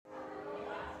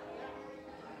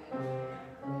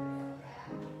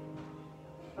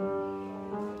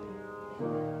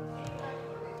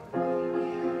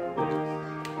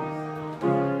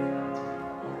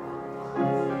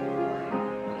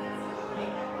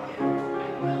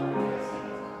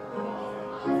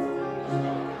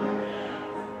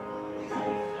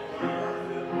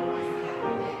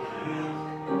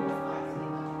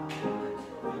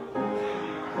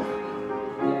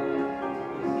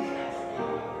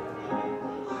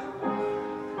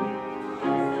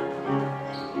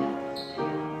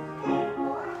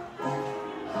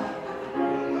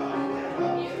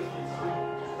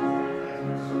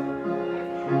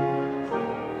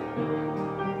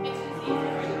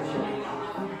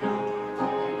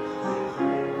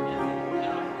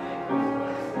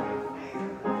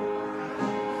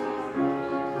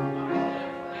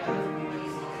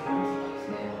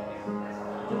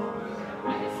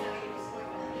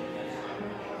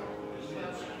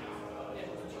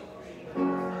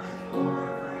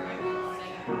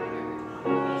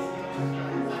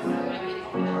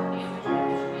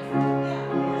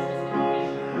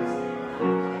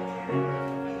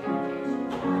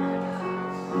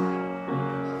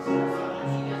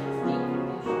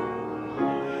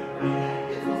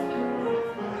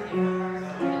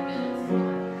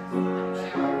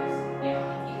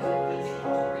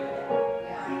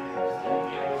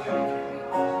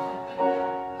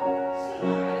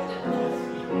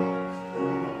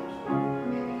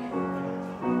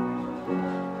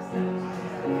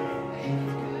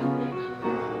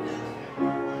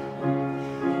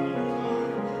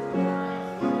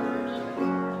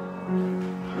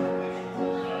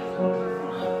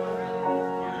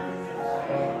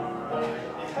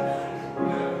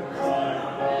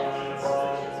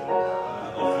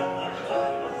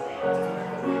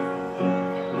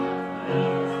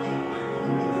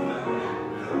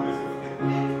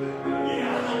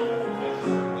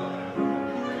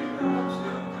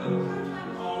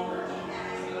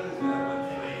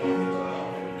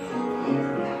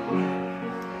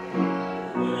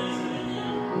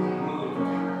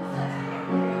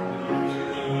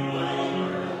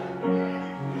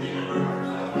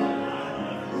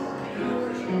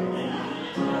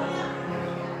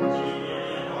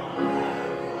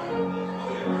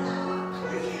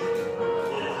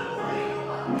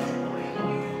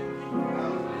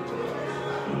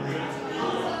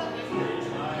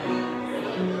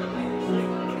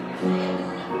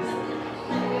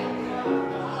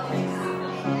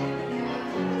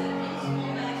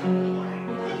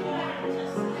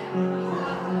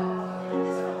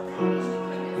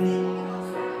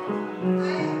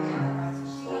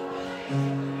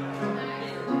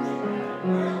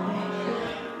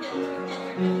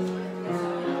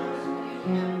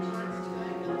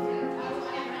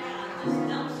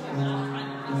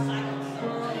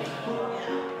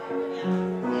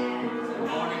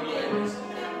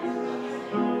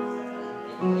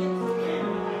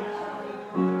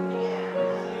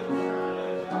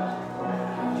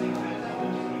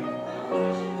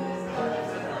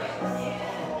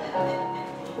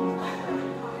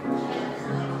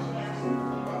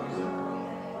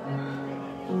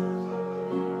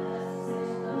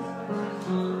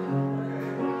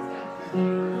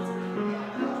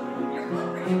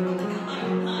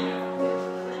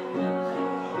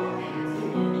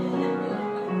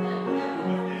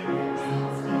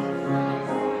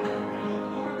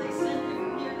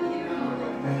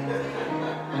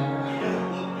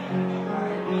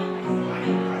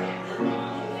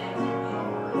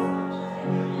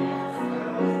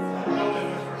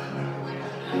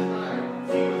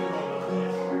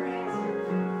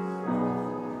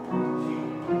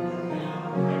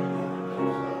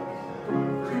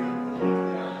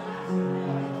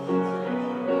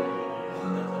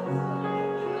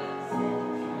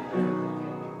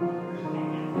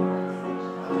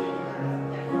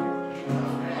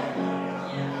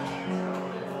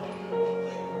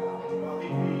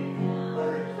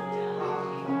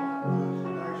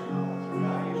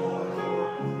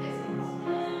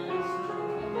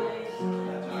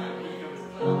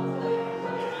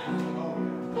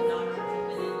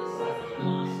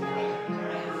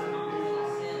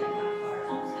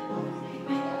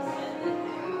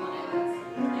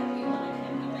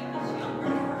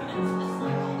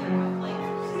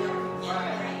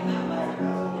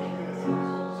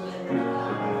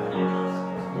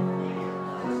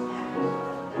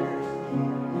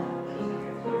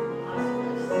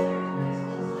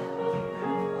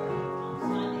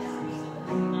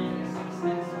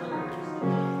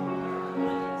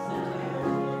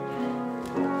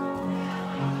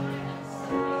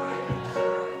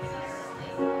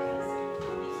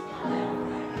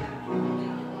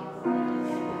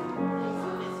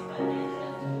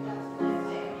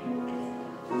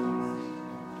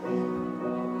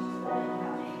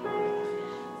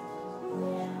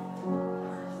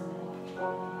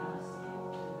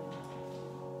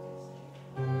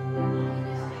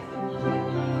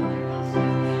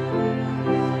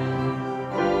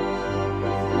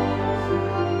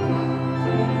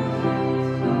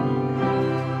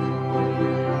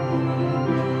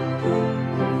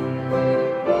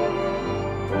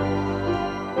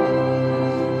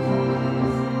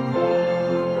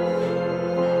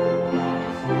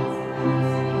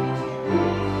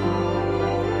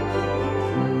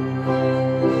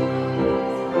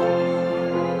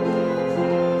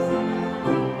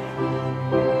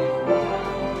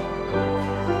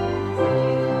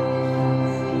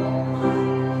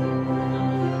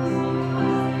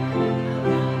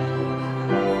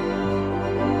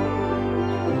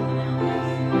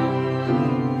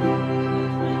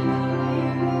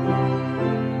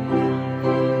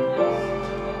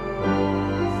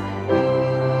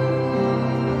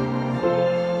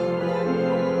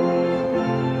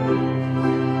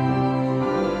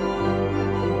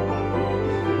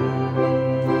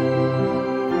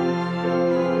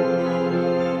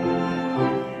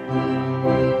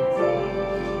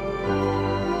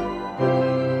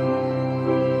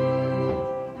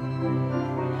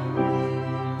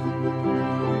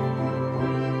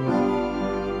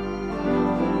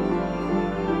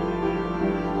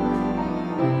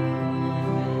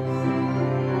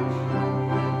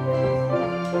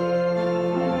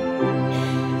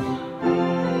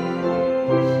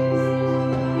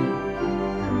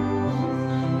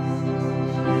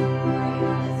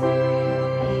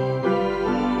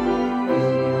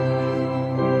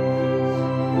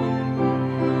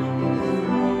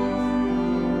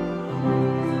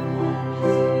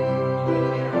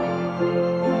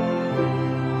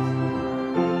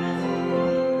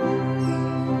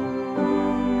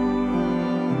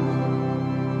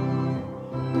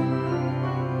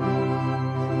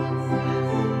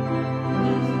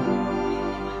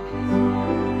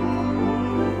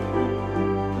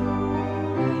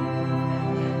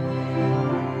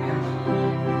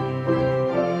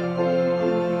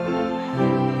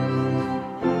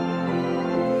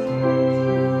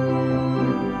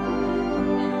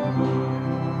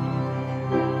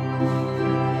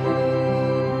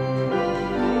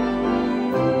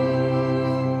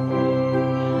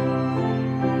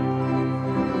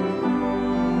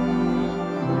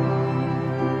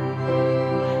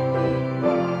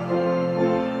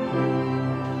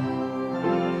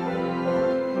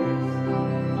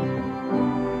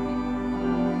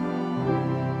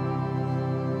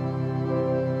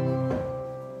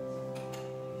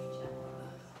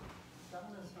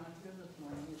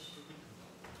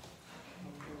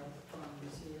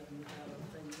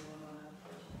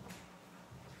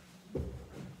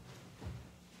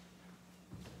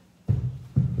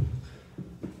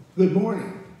Good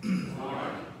morning.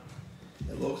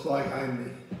 It looks like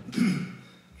I'm the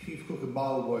chief cook and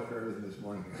bottle boy for everything this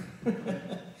morning.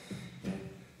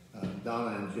 And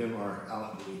Donna and Jim are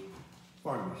out at the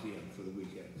farm museum for the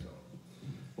weekend. So,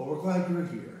 well, we're glad you're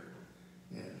here,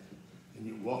 and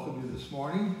you welcome you this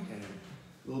morning. And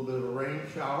rain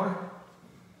shower,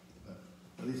 but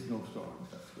at least no storms.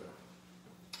 That's good.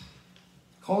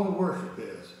 Call to worship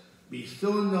is, be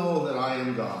still and know that I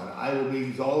am God. I will be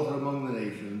exalted among the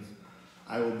nations.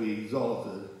 I will be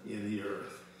exalted in the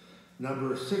earth.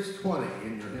 Number 620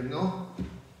 in your hymnal.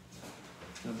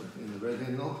 In the red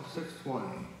hymnal,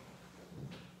 620.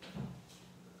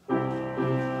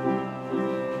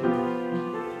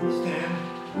 Stand.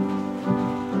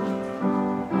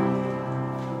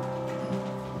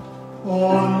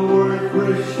 Onward,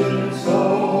 Christian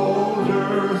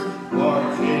soldiers,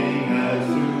 marching as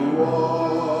to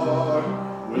war,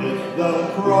 with the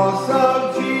cross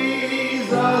of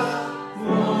Jesus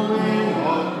moving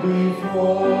on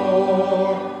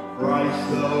before. Christ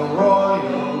the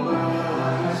royal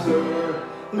master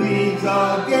leads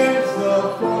against the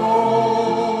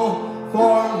foe,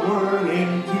 forward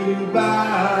into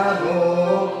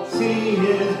battle, see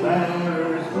his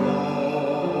banners go.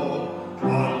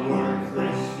 Onward,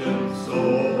 Christian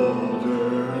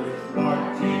soldiers,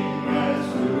 marching as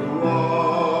to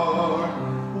war,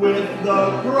 with the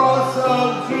cross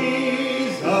of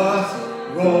Jesus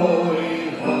going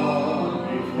on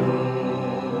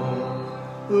before.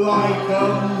 Like a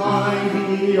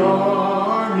mighty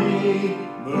army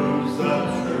moves the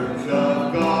church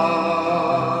of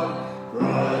God.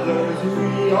 Brothers,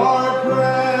 we are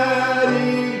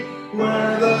ready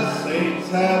where the saints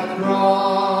have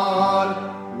trod.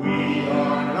 We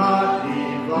are not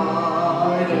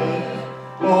divided,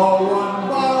 all one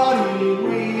body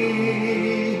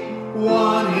we,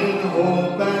 one in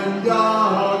hope and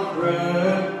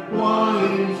doctrine, one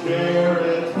in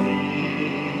charity.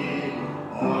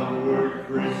 Onward,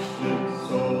 Christian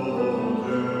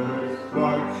soldiers,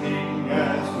 marching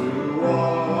as to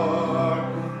war,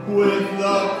 with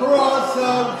the cross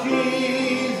of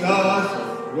Jesus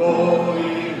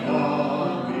going on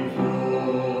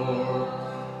before.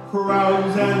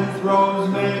 Crowns and thrones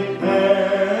may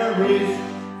perish,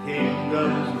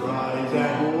 kingdoms rise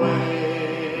and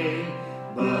wane,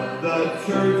 but the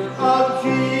church of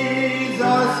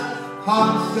Jesus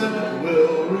constant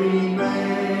will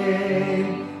remain.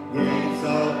 Gates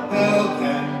of hell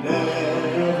can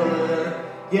never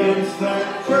against that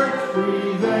church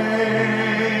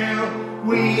prevail.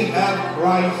 We have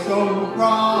Christ's own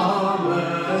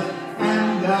promise,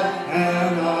 and that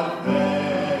cannot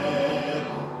fail.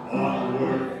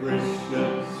 Onward,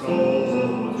 Christian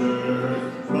soldiers,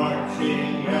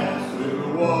 marching as to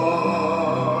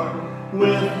war,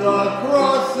 with the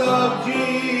cross of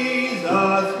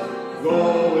Jesus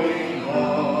going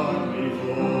on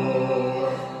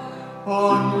before.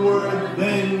 Onward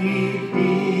then, ye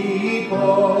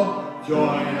people,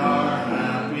 join our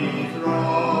happy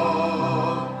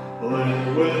throng.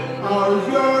 Blend with ours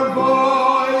your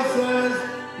voices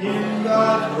in the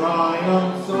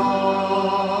triumph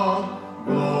song.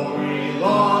 Glory,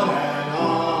 laud, and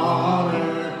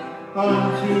honor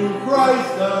unto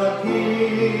Christ the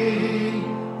King.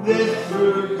 This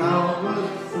through countless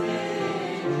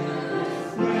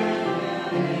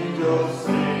angels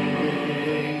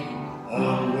sing.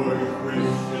 Onward,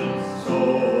 Christian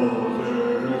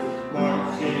soldiers,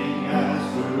 marching as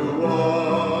to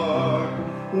war,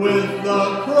 with the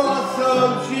cross of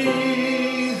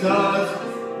Jesus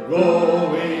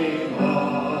going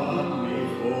on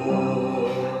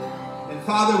before. And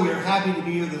Father, we are happy to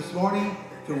be here this morning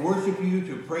to worship you,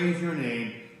 to praise your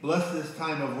name. Bless this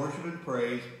time of worship and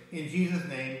praise. In Jesus'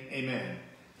 name, amen.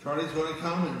 Charlie's going to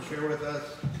come and share with us,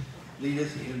 lead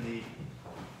us in the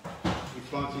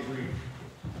responsive reading.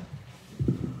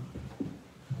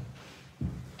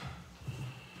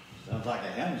 Sounds like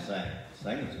a hymn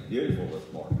singing's beautiful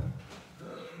this morning.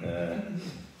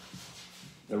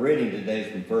 The reading today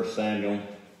is from 1 Samuel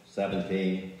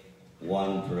 17,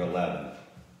 1 through 11.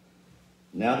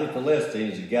 Now the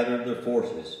Philistines gathered their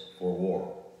forces for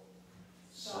war.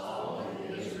 Saul and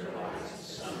the Israelites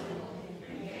assembled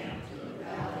and camped in the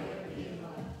valley of Gilead,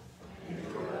 and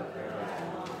drew up their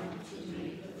battle line to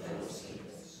meet the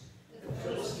Philistines. The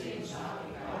Philistines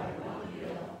occupied one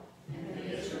hill, and the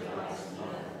Israelites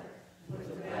another, with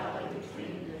the valley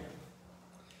between them.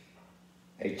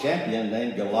 A champion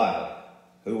named Goliath,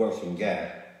 who was from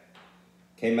Gath,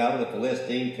 came out of the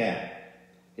Philistine camp.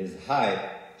 His height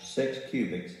 6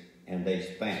 cubits and a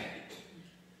span.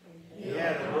 He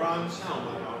had a bronze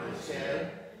helmet on his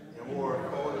head and wore a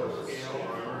coat of scale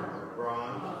armor of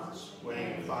bronze,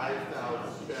 weighing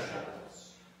 5,000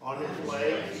 shekels. On his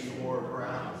legs he wore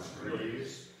bronze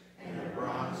greaves, and a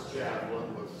bronze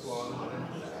javelin was slung on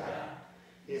his back.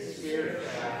 His spear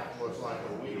shaft was like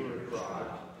a weaver's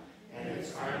rod, and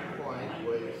its iron point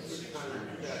weighed 600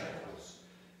 shekels.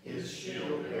 His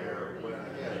shield bearer went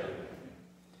ahead of him.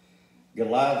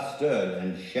 Goliath stood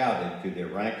and shouted to the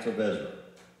ranks of Israel,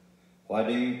 "Why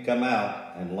do you come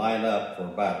out and line up for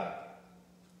battle?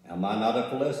 Am I not a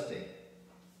Philistine?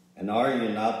 And are you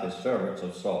not the servants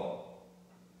of Saul?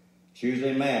 Choose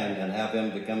a man and have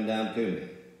him to come down to me.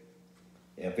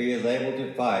 If he is able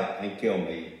to fight and kill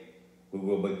me, we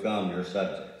will become your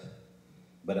subjects.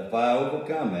 But if I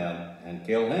overcome him and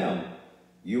kill him,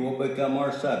 you will become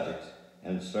our subjects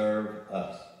and serve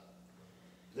us."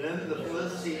 Then the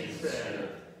Philistines said,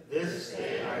 "This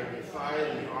day I defy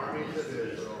the armies of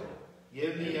Israel.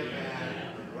 Give me a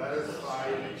man and let us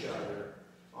fight each other."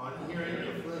 On hearing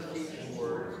the Philistines'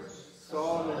 words,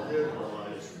 Saul and his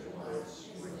Israelites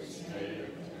were dismayed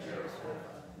and terrified.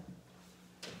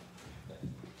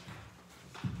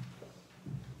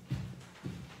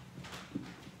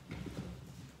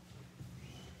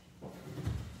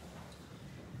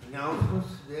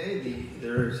 Announcements today.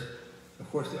 There's, of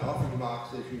course, the offering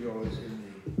box, as you know, is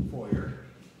in the foyer.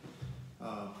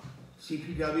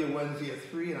 CPW Wednesday at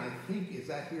 3, and I think, is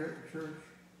that here at the church?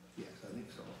 Yes, I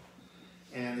think so.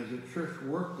 And there's a church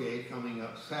work day coming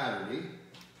up Saturday,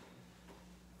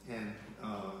 and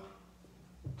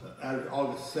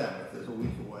August 7th is a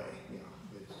week away. Yeah,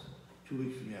 it's 2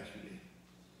 weeks from yesterday.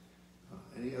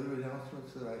 Any other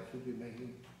announcements that I should be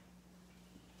making?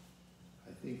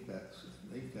 I think that's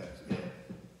it.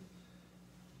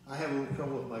 I have a little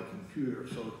trouble with my computer,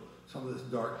 so some of this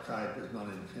dark type is not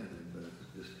intended, but it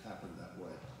just happened that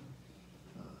way.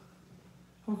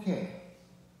 Okay.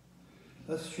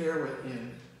 Let's share it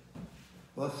in,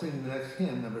 let's sing the next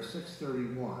hymn, number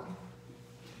 631.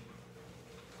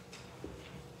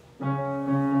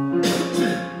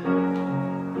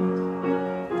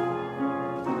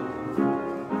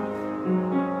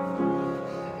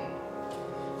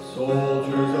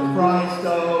 Soldiers of Christ,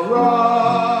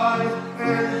 arise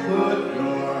and put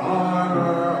your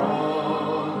armor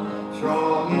on,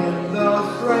 strong in the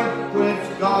strength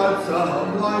which God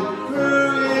supplied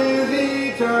through his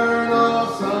eternal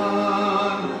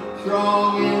Son,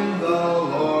 strong in the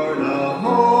Lord of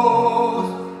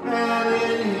hosts and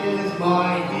in his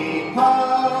mighty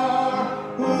power,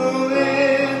 who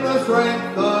in the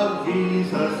strength of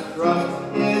Jesus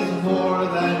trust is more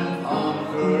than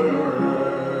conqueror.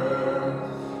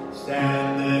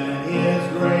 Stand then in his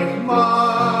great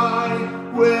might,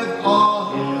 with all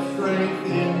his strength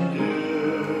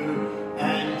endue,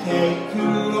 and take to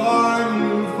arm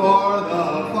you for the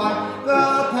fight, the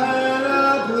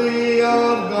panoply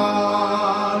of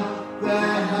God,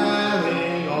 that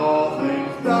having all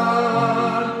things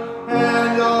done,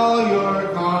 and all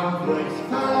your conflicts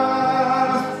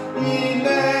past, ye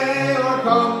may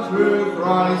overcome through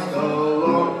Christ the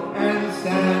Lord, and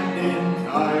stand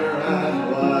entire at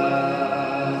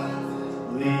last.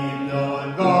 Leave no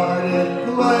unguarded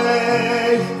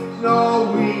place, no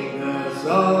weakness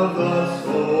of the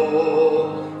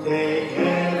soul. Take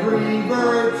every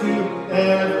virtue,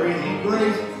 every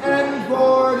grace, and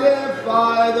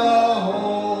fortify the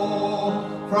whole.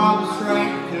 From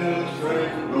strength to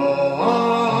strength go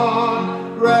on,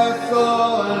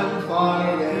 wrestle and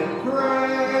fight and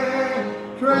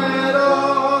pray. Tread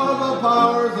all the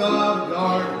powers of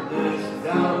darkness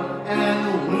down, and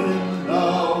win the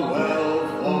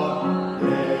well-fought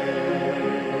day.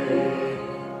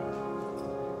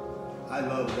 I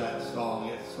love that song.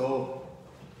 It's so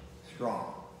strong,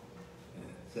 and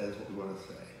it says what we want to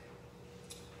say.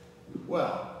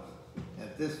 Well,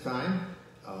 at this time,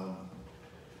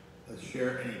 let's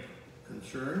share any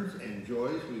concerns and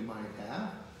joys we might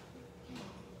have.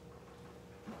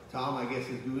 Tom, I guess,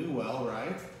 is doing well,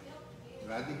 right?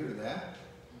 Glad to hear that.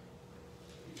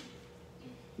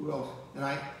 Who else? And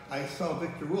I saw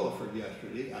Victor Williford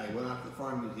yesterday. I went out to the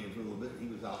Farm Museum for a little bit. He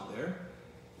was out there,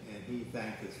 and he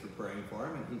thanked us for praying for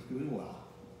him, and he's doing well.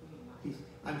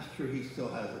 I'm sure he still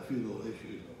has a few little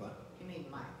issues. But You mean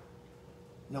Mike?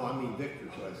 no, I mean Victor,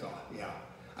 so I saw. Yeah,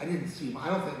 I didn't see him. I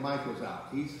don't think Mike was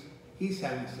out. He's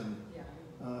having some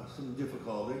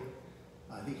difficulty.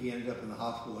 I think he ended up in the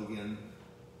hospital again,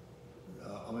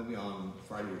 maybe on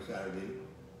Friday or Saturday,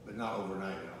 but not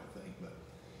overnight, I don't think. But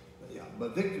yeah,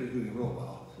 but Victor's doing real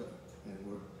well, so, and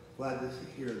we're glad to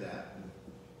hear that. And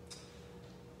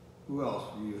who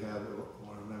else do you have that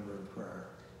want to remember in prayer?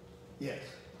 Yes.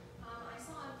 I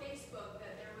saw on Facebook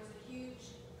that there was a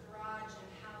huge garage and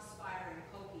house fire in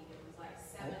Koki that was like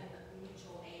 7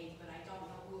 mutual aid, but I don't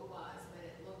know who it was, but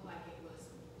it looked like it was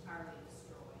entirely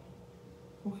destroyed.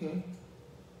 Okay.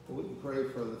 Well, we can pray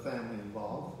for the family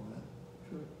involved in that.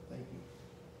 Sure. Thank you.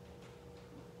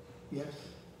 Yes.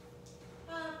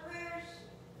 Prayers,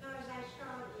 because I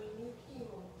start a new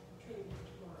chemo treatment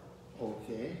tomorrow.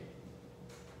 Okay.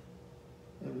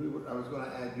 And I was going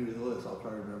to add you to the list. I'll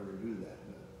try to remember to do that.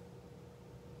 But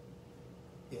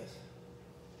yes.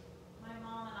 My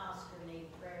mom and Oscar need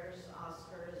prayers.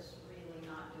 Oscar is really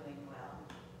not doing well.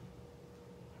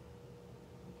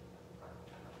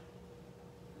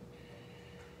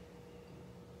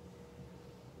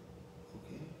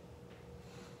 Okay.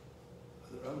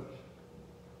 Are there others?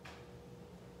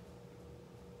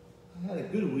 I had a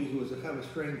good week. It was a kind of a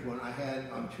strange one.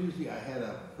 On Tuesday, I had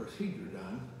a procedure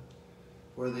done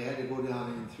where they had to go down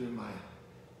in through my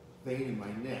vein in my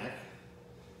neck,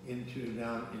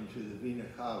 down into the vena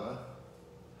cava,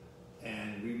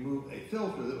 and remove a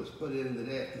filter that was put in the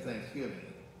day after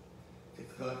Thanksgiving to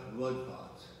collect blood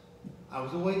clots. I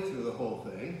was awake through the whole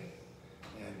thing,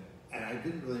 and I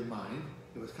didn't really mind.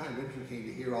 It was kind of interesting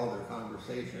to hear all their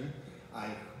conversation.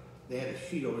 They had a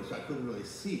sheet over so I couldn't really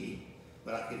see,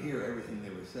 but I could hear everything they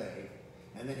were saying.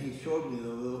 And then he showed me the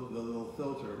little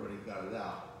filter when he got it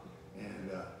out.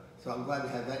 And so I'm glad to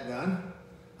have that done.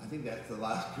 I think that's the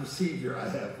last procedure I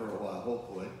have for a while,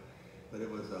 hopefully. But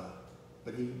it was,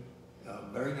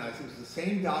 very nice. It was the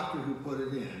same doctor who put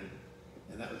it in.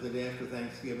 And that was the day after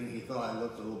Thanksgiving. He thought I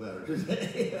looked a little better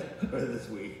today, or this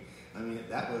week. I mean,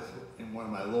 that was in one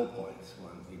of my low points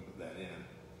when he put that in.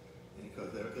 And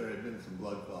because there had been some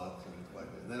blood clots and things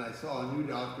like that. And then I saw a new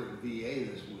doctor at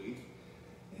VA this week.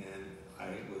 And I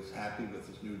was happy with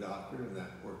this new doctor, and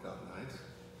that worked out nice.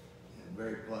 And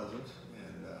very pleasant.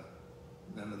 And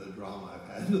none of the drama I've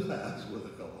had in the past with a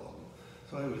couple of them.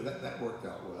 So anyway, that worked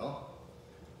out well.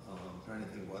 I'm trying to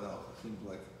think what else. It seems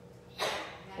like...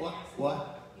 What?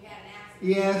 You had an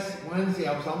accident. Yes, Wednesday.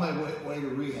 I was on my way to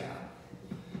rehab.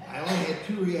 I only had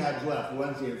 2 rehabs left,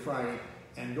 Wednesday and Friday,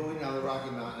 and going down the Rocky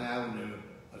Mountain Avenue,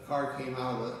 a car came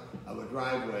out of a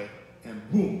driveway, and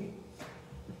boom!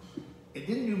 It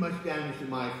didn't do much damage to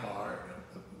my car.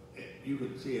 You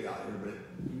could see it out here, but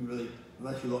you really,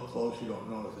 unless you look close, you don't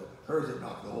notice it. Hers, it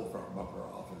knocked the whole front bumper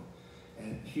off,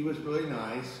 and she was really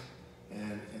nice,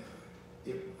 and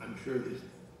I'm sure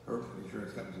her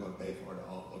insurance company's going to pay for it,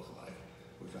 all it looks like,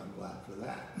 which I'm glad for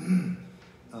that.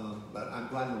 But I'm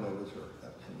glad nobody was hurt.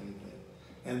 That was the main thing.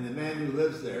 And the man who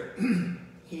lives there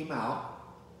came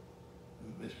out,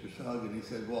 Mr. Sugg, and he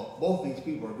said, well, both these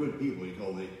people are good people, he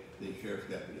told the sheriff's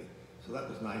deputy. So that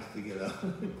was nice to get a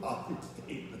positive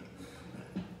statement.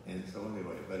 And so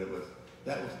anyway,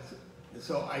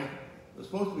 so I was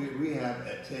supposed to be at rehab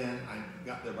at 10. I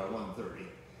got there by 1:30.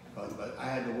 But I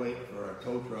had to wait for a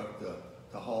tow truck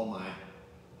to haul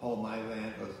my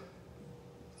van because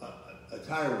a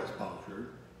tire was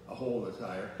punctured, a hole in the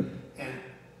tire. And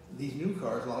these new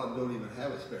cars, a lot of them don't even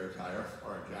have a spare tire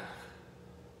or a jack.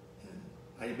 And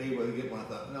I may well get one. I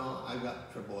thought, no, I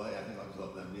got AAA. I think I'll just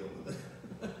let them deal with it.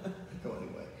 So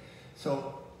anyway,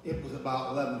 so it was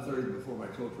about 11:30 before my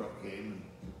tow truck came,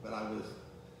 but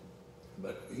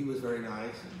he was very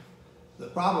nice. And the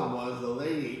problem was the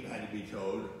lady had to be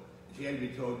towed. She had to be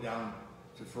towed down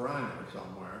to Farina or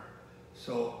somewhere.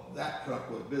 So that truck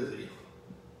was busy.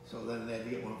 So then they had to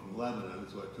get one from Lebanon,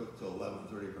 so it took till 11:30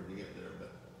 for him to get there.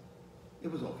 But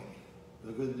it was okay.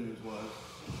 The good news was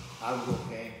I was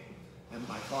okay, and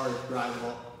my car is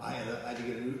drivable. I had to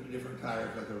get a different tire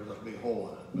because there was a big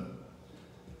hole in it,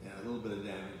 and a little bit of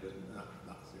damage, but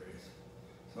not serious.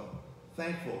 So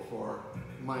thankful for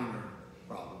minor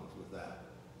problems with that.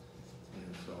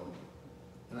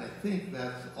 And I think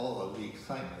that's all of the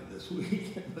excitement this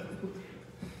week.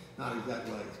 Not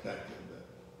exactly what I expected,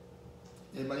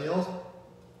 but anybody else?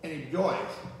 Any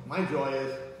joys? My joy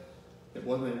is it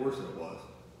wasn't any worse than it was.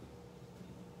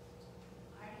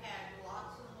 I had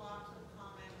lots and lots of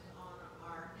comments on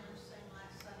our hymn sing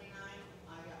last Sunday night.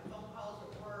 I got phone calls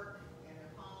at work and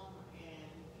at home, and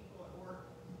people at work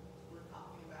were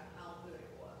talking about how good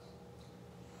it was.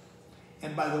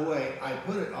 And by the way, I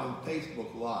put it on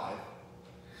Facebook Live.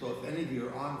 So if any of you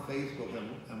are on Facebook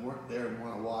and weren't there and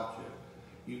want to watch it,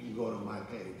 you can go to my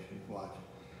page and watch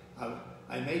it.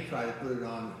 I may try to put it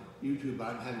on YouTube, but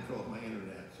I'm having trouble with my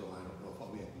internet, so I don't know if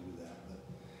I'll be able to do that.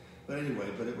 But anyway,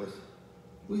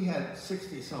 we had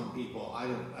 60-some people. I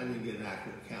didn't get an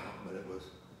accurate count, but it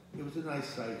was a nice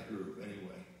sized group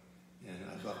anyway. And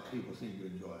I thought people seemed to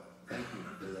enjoy it. Thank you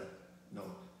for that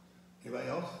note. Anybody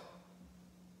else?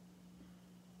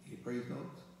 Any praise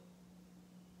notes?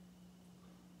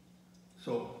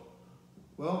 So,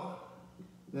 well,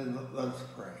 then let's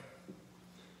pray.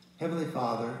 Heavenly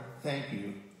Father, thank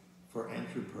you for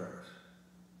answered prayers.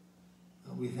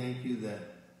 We thank you that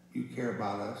you care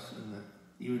about us and that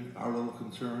even our little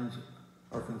concerns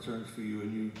are concerns for you,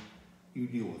 and you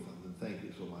deal with them, and thank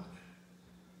you so much.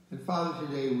 And Father,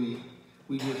 today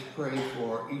we just pray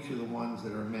for each of the ones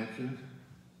that are mentioned.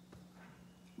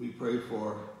 We pray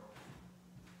for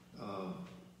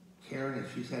Karen,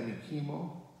 as she's having chemo,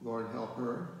 Lord, help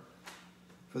her.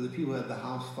 For the people at the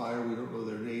house fire, we don't know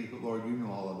their names, but Lord, you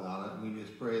know all about it. And we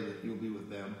just pray that you'll be with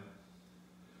them.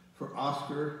 For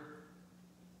Oscar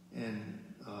and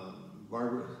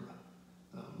Barbara's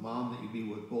mom, that you be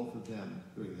with both of them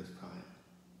during this time.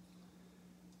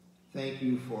 Thank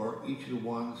you for each of the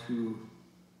ones who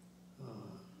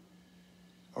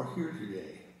are here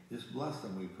today. Just bless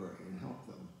them, we pray, and help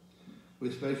them. We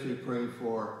especially pray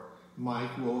for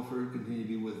Mike Wolford, continue to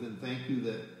be with him. Thank you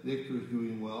that Victor is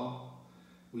doing well.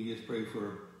 We just pray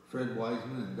for Fred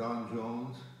Wiseman and Don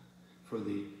Jones, for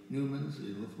the Newmans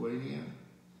in Lithuania,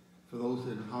 for those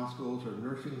in hospitals or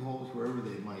nursing homes, wherever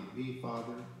they might be,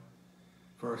 Father.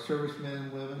 For our servicemen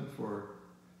and women, for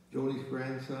Jody's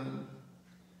grandson,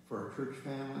 for our church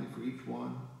family, for each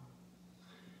one.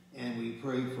 And we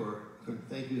pray for,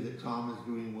 thank you that Tom is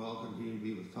doing well. Continue to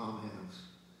be with Tom Hance.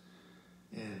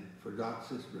 And for Doc's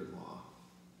sister-in-law.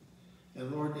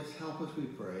 And Lord, just help us, we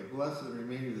pray. Bless the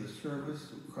remainder of the service.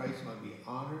 Christ might be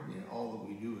honored in all that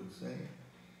we do and say.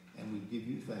 And we give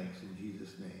you thanks in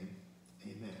Jesus' name.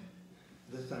 Amen.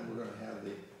 This time we're going to have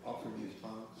the offering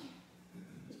response.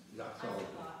 That's all.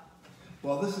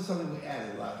 Well, this is something we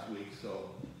added last week,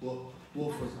 so we'll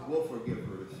forgive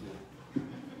her too.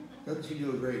 Doesn't she do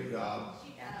a great job?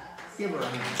 She does. Give her a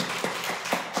hand.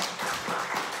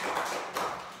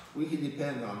 We can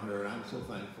depend on her, and I'm so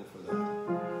thankful for that.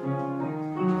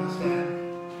 Now stand.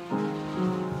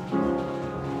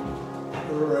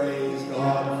 Praise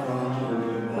God from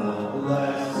whom all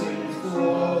blessings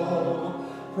flow.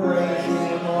 Praise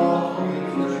Him, all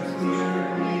creatures here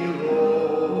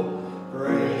below.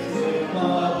 Praise Him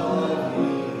above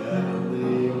the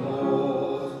heavenly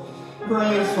host.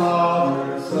 Praise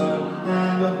Father, Son,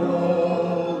 and the Holy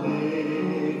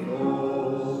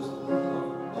Ghost.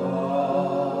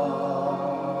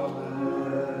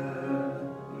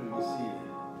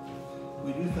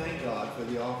 We do thank God for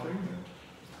the offering,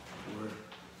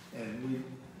 and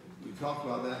we talked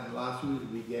about that in the last week.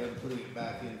 We began putting it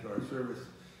back into our service,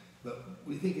 but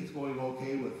we think it's going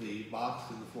okay with the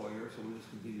box in the foyer, so we'll just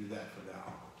continue that for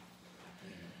now.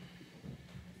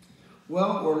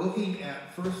 Well, we're looking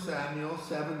at 1 Samuel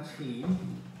 17. I'm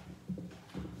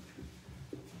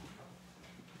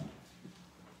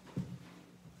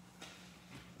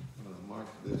going to mark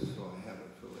this so I have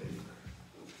it for later.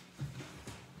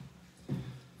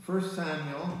 1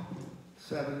 Samuel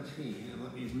 17, and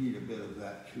let me read a bit of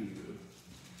that to you.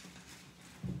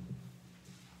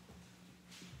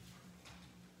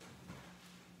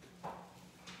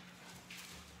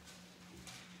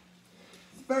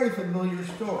 It's a very familiar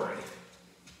story.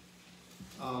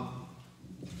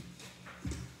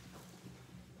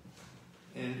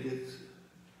 And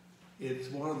it's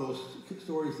one of those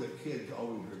stories that kids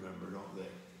always remember, don't they?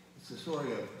 It's the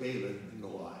story of David and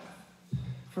Goliath.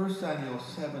 1 Samuel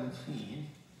 17,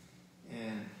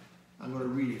 and I'm going to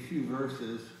read a few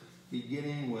verses,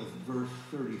 beginning with verse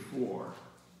 34.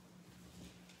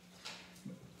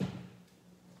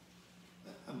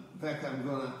 In fact, I'm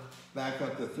going to back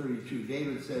up to 32.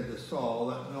 David said to Saul,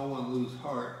 "Let no one lose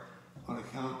heart on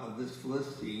account of this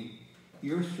Philistine.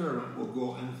 Your servant will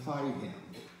go and fight him."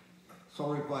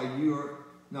 Saul replied, "You are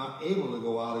not able to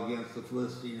go out against the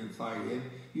Philistine and fight him.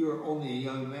 You are only a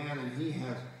young man, and he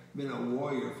has been a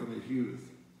warrior from his youth."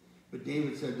 But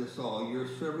David said to Saul, "Your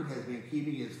servant has been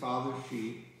keeping his father's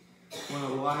sheep. When a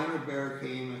lion or bear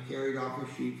came and carried off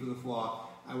his sheep from the flock,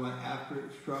 I went after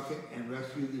it, struck it, and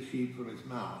rescued the sheep from its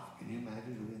mouth." Can you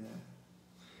imagine doing that?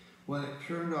 "When it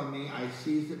turned on me, I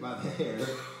seized it by the hair,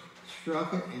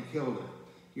 struck it, and killed it.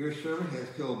 Your servant has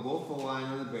killed both the lion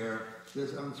and the bear.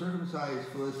 This uncircumcised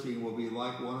Philistine will be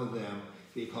like one of them,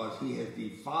 because he has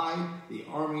defied the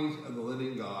armies of the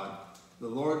living God. The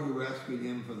Lord who rescued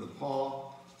him from the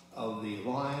paw of the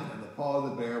lion and the paw of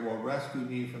the bear will rescue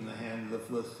me from the hand of the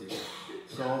Philistine."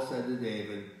 Saul said to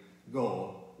David,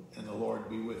 "Go, and the Lord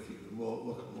be with you." And we'll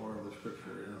look at more of the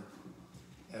scripture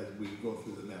as we go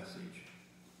through the message.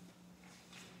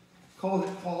 Called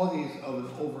it qualities of an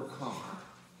overcomer.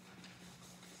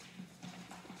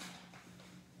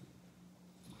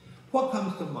 What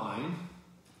comes to mind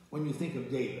when you think of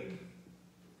David?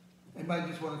 Anybody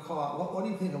just want to call out, what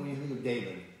do you think of when you think of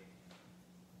David?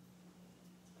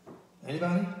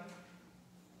 Anybody?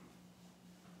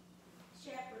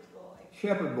 Shepherd boy.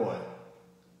 Shepherd boy.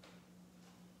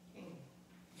 King.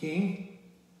 King?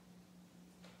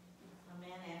 A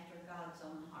man after God's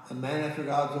own heart. A man after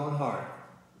God's own heart.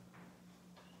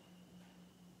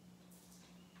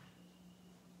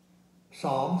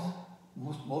 Psalms.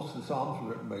 Most of the Psalms were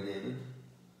written by David.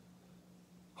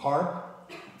 Harp.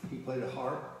 He played a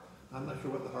harp. I'm not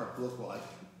sure what the harp looked like.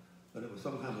 but it was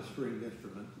some kind of stringed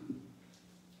instrument.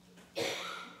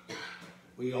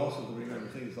 We also can remember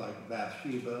things like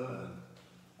Bathsheba and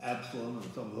Absalom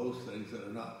and some of those things that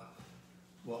are not,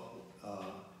 well,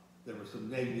 there were some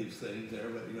negative things there,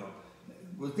 but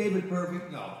was David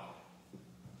perfect? No.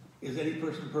 Is any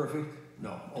person perfect?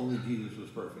 No. Only Jesus was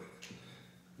perfect.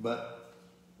 But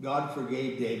God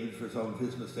forgave David for some of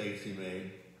his mistakes he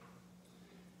made.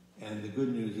 And the good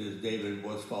news is David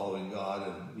was following God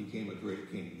and became a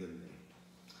great king, didn't he?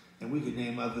 And we could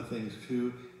name other things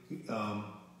too.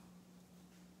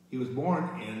 He was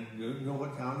born in, do you know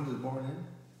what town he was born in?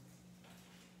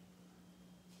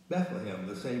 Bethlehem,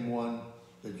 the same one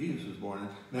that Jesus was born in.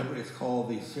 Remember, it's called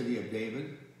the City of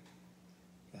David.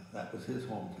 Yeah, that was his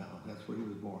hometown. That's where he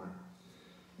was born.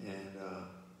 And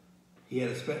he had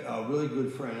a really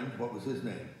good friend. What was his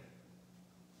name?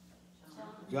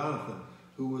 Jonathan,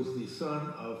 who was the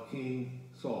son of King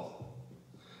Saul.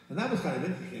 And that was kind of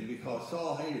interesting because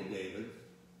Saul hated David,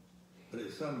 but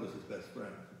his son was his best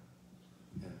friend.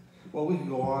 Yeah. Well, we can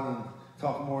go on and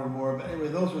talk more and more, but anyway,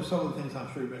 those were some of the things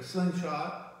I'm sure you meant.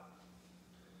 Slingshot.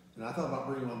 And I thought about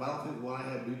bringing one, but I don't think the one I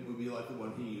had would be like the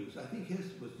one he used. I think his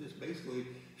was just basically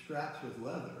straps with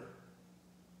leather.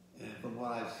 And from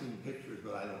what I've seen pictures,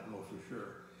 but I don't know for sure.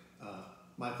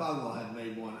 My father-in-law had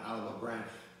made one out of a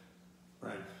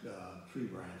tree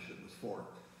branch that was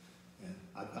forked. And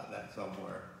I've got that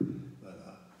somewhere.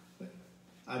 But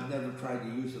I've never tried to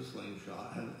use a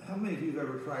slingshot. How many of you have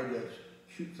ever tried to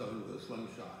shoot something with a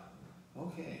slingshot?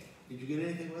 Okay. Did you get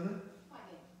anything with it? I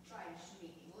could try to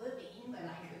shoot living, but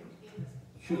I couldn't do it.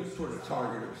 Shoot toward a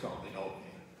target or something.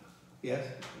 Okay. Yes?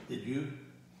 Did you?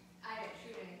 I didn't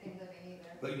shoot anything living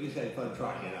either. But you just had fun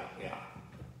trying it out. Yeah.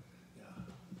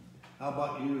 How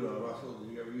about you, Russell?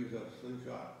 Did you ever use a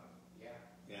slingshot?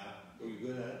 Yeah. Were you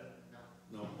good at it?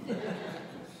 No.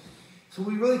 So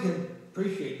we really can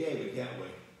appreciate David, can't we?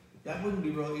 That wouldn't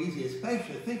be real easy,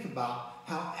 especially think about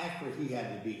how accurate he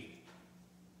had to be.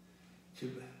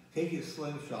 To take his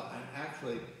slingshot and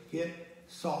actually hit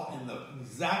Saul in the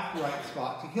exact right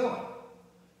spot to kill him.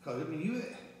 Because, you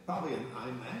probably, I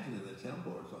imagine in the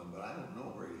temple or something, but I don't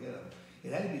know where he hit him.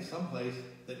 It had to be someplace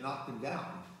that knocked him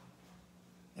down.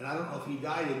 And I don't know if he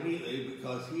died immediately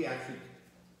because he actually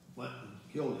went and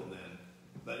killed him then.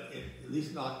 But it at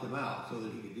least knocked him out so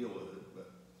that he could deal with it. But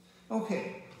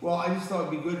okay, well, I just thought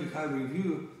it'd be good to kind of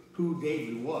review who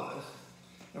David was.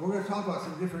 And we're going to talk about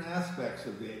some different aspects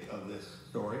of this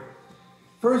story.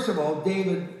 First of all,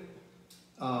 David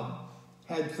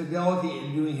had fidelity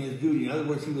in doing his duty. In other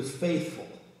words, he was faithful.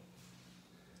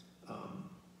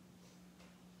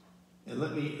 And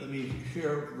let me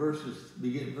share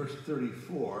begin verse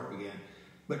 34 again.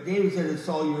 But David said to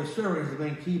Saul, your servant has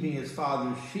been keeping his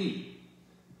father's sheep.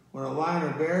 When a lion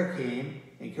or bear came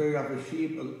and carried off a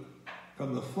sheep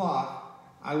from the flock,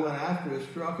 I went after it,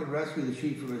 struck and rescued the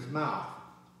sheep from its mouth.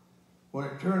 When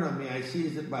it turned on me, I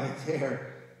seized it by its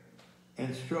hair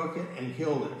and struck it and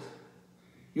killed it.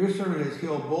 Your servant has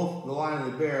killed both the lion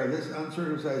and the bear. This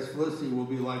uncircumcised Philistine will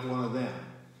be like one of them,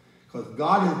 because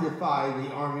God has defied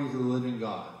the armies of the living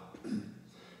God.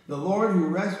 The Lord who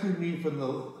rescued me from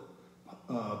the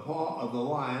paw of the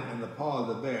lion and the paw of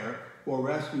the bear will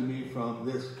rescue me from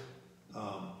this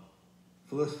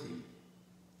Philistine.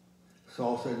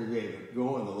 Saul said to David,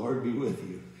 go and the Lord be with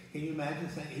you. Can you imagine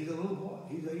saying, he's a little boy,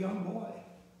 he's a young boy.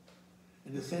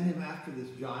 And to send him after this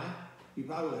giant, he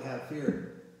probably would have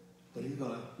feared that he's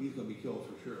going to be killed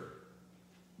for sure.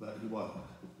 But he wasn't.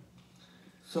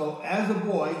 So as a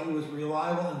boy, he was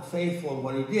reliable and faithful in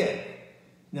what he did.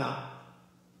 Now,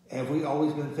 have we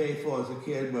always been faithful as a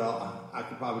kid? Well, I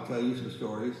could probably tell you some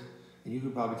stories, and you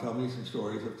could probably tell me some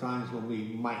stories of times when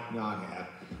we might not have.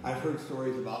 I've heard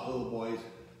stories about little boys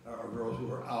or girls who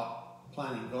were out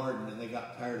planting garden and they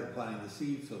got tired of planting the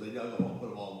seeds, so they dug them all and put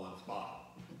them all in one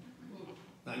spot.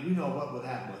 Now, you know what would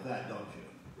happen with that, don't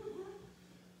you?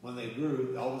 When they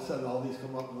grew, all of a sudden all these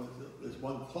come up with this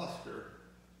one cluster,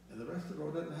 and the rest of the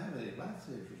row doesn't have any. That's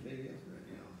interesting, isn't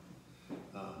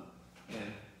it?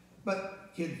 But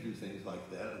kids do things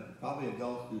like that, and probably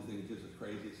adults do things just as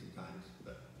crazy sometimes,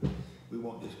 but we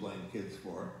won't just blame kids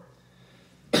for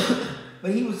it.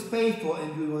 But he was faithful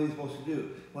in doing what he was supposed to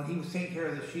do. When he was taking care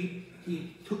of the sheep,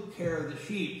 he took care of the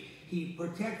sheep. He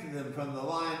protected them from the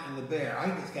lion and the bear. I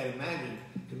just can't imagine,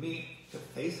 to me, to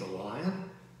face a lion,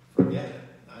 forget it.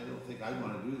 I don't think I'd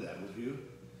want to do that, would you?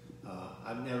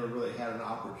 I've never really had an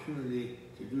opportunity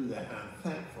to do that, and I'm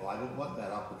thankful. I don't want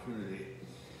that opportunity.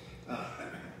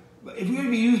 But if we're going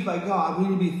to be used by God, we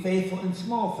need to be faithful in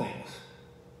small things.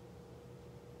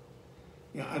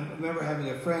 I remember having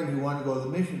a friend who wanted to go to the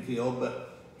mission field,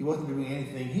 but he wasn't doing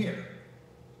anything here.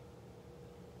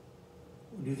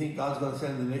 Do you think God's going to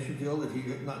send him to the mission field if he's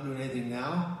not doing anything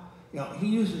now? You know, he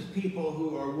uses people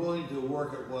who are willing to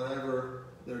work at whatever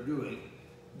they're doing.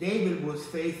 David was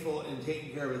faithful in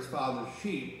taking care of his father's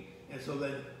sheep, and so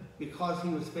then because he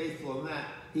was faithful in that,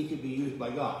 he could be used by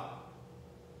God.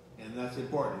 And that's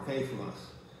important, faithfulness.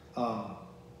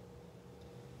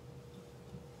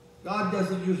 God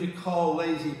doesn't usually call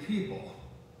lazy people,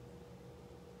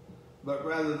 but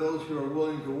rather those who are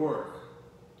willing to work.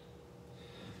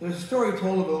 There's a story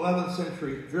told of an 11th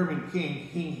century German king,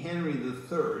 King Henry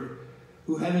III,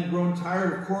 who, having grown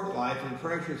tired of court life and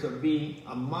pressures of being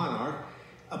a monarch,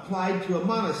 applied to a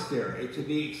monastery to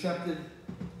be accepted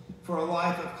for a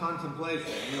life of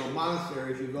contemplation. You know,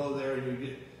 monasteries, you go there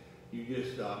and you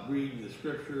just read the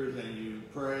scriptures and you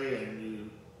pray and you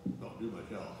don't do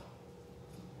much else.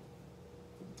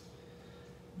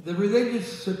 The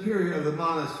religious superior of the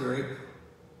monastery,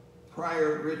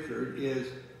 Prior Richard, is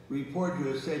reported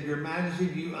to have said, "Your Majesty,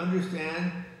 do you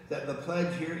understand that the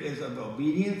pledge here is of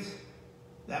obedience?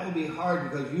 That will be hard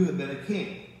because you have been a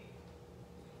king."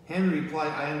 Henry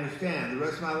replied, "I understand. The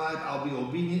rest of my life I'll be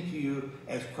obedient to you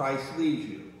as Christ leads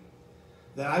you.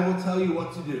 Then I will tell you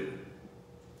what to do,"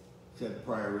 said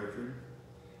Prior Richard.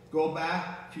 "Go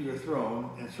back to your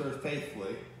throne and serve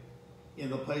faithfully in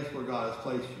the place where God has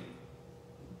placed you."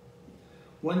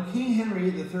 When King Henry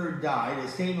III died, a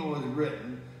statement was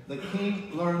written, "The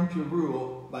king learned to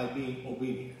rule by being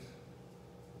obedient."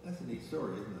 That's a neat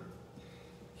story, isn't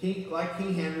it? Like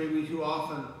King Henry, we too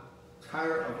often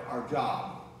tire of our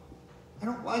job. I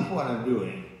don't like what I'm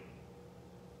doing.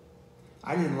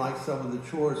 I didn't like some of the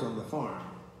chores on the farm.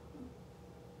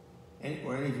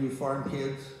 Were any of you farm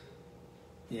kids?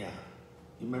 Yeah.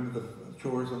 You remember the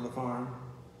chores on the farm?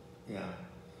 Yeah.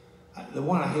 The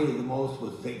one I hated the most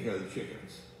was taking care of the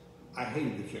chickens. I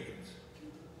hated the chickens.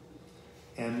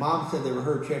 And Mom said they were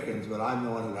her chickens, but I'm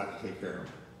the one who got to take care of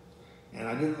them. And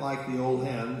I didn't like the old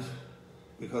hens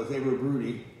because they were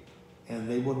broody and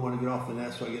they wouldn't want to get off the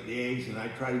nest, so I get the eggs, and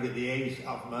I'd try to get the eggs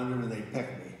out from under them and they'd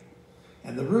peck me.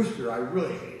 And the rooster I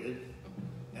really hated.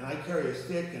 And I'd carry a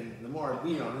stick, and the more I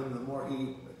beat on him, the more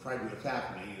he tried to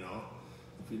attack me, you know.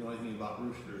 If you know anything about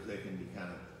roosters, they can be kind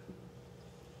of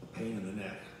a pain in the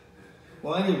neck.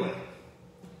 Well, anyway,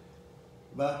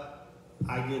 but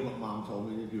I did what Mom told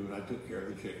me to do, and I took care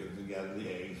of the chickens and gathered the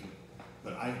eggs.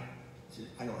 But I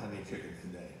don't have any chickens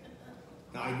today.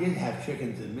 Now, I did have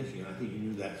chickens in Michigan. I think you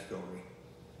knew that story.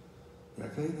 Did I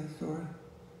tell you that story?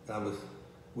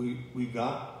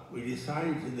 We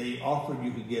decided they offered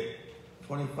you could get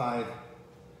 25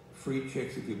 free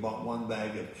chicks if you bought one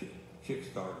bag of chick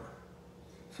starter.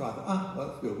 So I thought, well,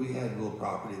 that's good. We had a little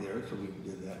property there, so we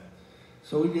did that.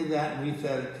 So we did that, and we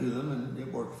fed it to them, and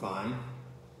it worked fine.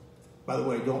 By the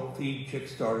way, don't feed chick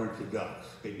starter to ducks,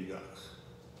 baby ducks.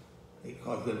 It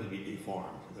caused them to be deformed.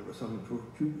 There was something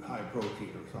too high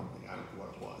protein or something. I don't know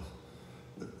what it was.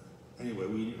 But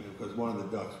anyway, because one of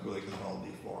the ducks really got all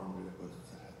deformed, and it was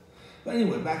sad. But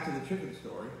anyway, back to the chicken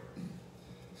story.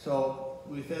 So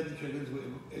we fed the chickens.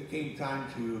 It came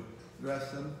time to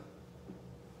dress them,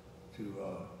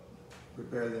 to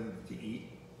prepare them to eat.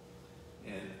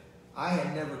 And I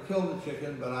had never killed a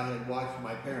chicken, but I had watched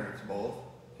my parents both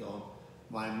kill them.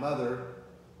 My mother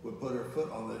would put her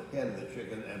foot on the head of the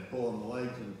chicken and pull on the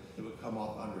legs, and it would come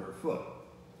off under her foot.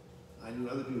 I knew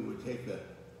other people would take the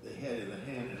head in the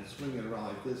hand and swing it around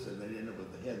like this, and they'd end up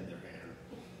with the head in their hand.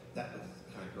 That was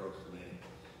kind of gross to me.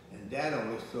 And Dad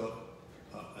always took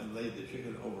and laid the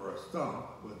chicken over a stump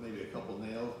with maybe a couple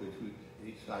nails between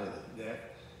each side of the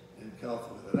neck and killed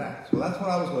it with an axe. So that's what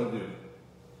I was going to do.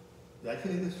 Did I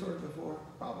tell you this story before?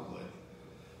 Probably.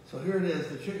 So here it is,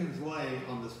 the chicken's laying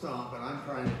on the stump, and I'm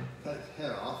trying to cut its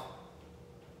head off.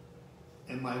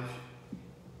 And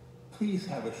please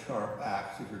have a sharp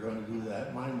axe if you're going to do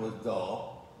that. Mine was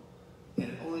dull, and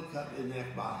it only cut the neck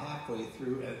about halfway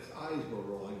through, and its eyes were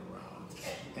rolling around,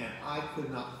 and I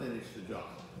could not finish the job.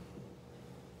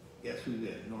 Guess who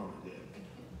did? Norma did.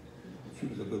 She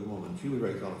was a good woman. She was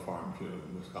raised on a farm, too,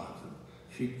 in Wisconsin.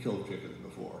 She'd killed chickens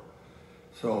before.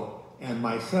 So, and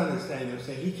my son is standing there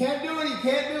saying, "He can't do it, he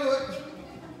can't do it."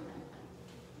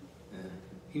 And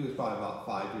he was probably about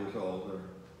 5 years old, or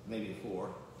maybe 4.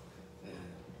 And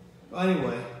well,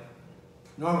 anyway,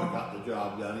 Norman got the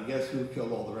job done, and guess who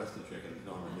killed all the rest of the chickens?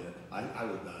 Norman did. I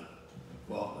was done.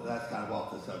 Well, that's kind of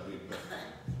off the subject, but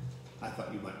I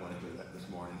thought you might want to hear that this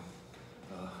morning.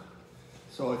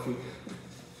 So if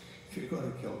you're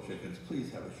going to kill chickens,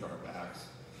 please have a sharp axe.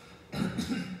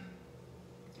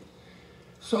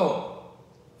 So,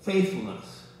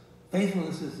 faithfulness.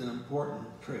 Faithfulness is an important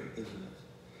trait, isn't it?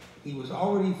 He was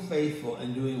already faithful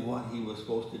in doing what he was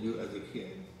supposed to do as a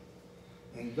kid.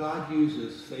 And God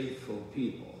uses faithful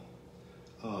people.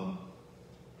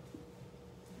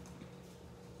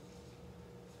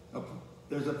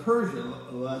 There's a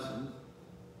Persian lesson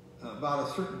about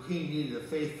a certain king needed a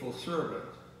faithful servant.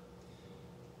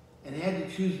 And he had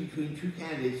to choose between two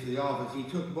candidates for the office. He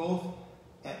took both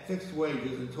at fixed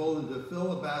wages and told them to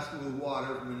fill a basket with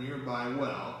water from a nearby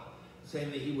well, saying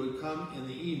that he would come in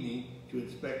the evening to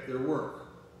inspect their work.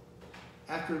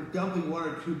 After dumping 1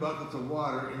 or 2 buckets of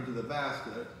water into the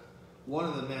basket, one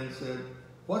of the men said,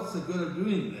 "What's the good of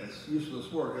doing this useless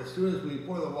work? As soon as we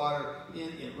pour the water in,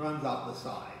 it runs out the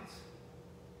sides."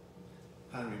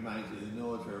 Kind of reminds me of the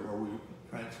military where we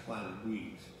transplanted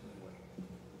weeds. Anyway.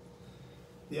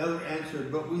 The other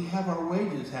answered, "But we have our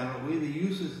wages, haven't we? The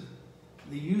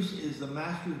use is the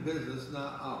master's business,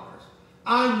 not ours."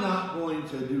 "I'm not going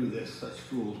to do this such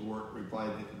fool's work,"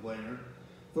 replied the complainer.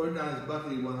 Throwing down his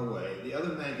bucket, he went away. The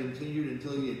other man continued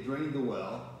until he had drained the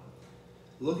well.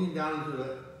 Looking down into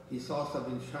it, he saw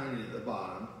something shining at the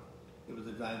bottom. It was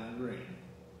a diamond ring.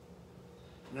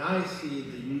 "Now I see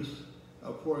the use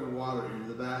of pouring water into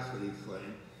the basket," he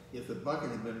exclaimed. "If the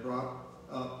bucket had been brought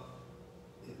up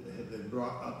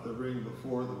the ring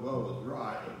before the well was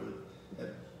dry,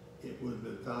 it would have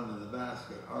been found in the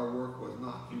basket. Our work was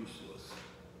not useless."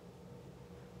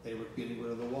 They were getting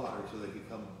rid of the water so they could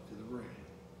come to the ring.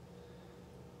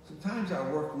 Sometimes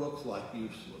our work looks like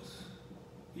useless.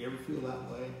 You ever feel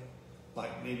that way?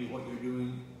 Like maybe what you're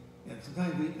doing, and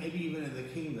sometimes maybe even in the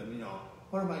kingdom,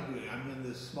 what am I doing? I'm in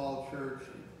this small church.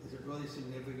 Is it really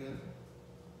significant?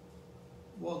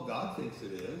 Well, God thinks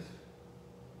it is.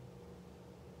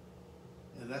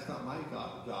 And that's not my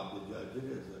job to judge it,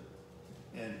 is it?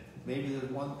 And maybe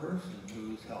there's one person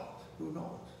who's helped. Who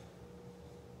knows?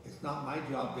 It's not my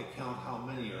job to count how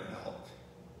many are helped.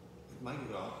 It's my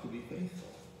job to be faithful.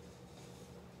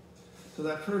 So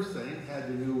that first thing had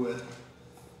to do with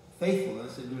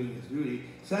faithfulness in doing his duty.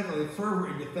 Secondly, fervor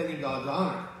in defending God's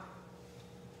honor.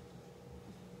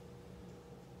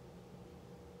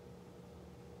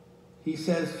 He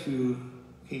says to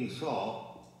King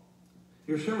Saul,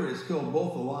 "Your servant has killed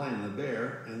both the lion and the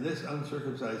bear, and this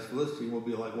uncircumcised Philistine will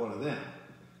be like one of them,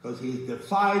 because he has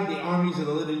defied the armies of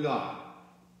the living God.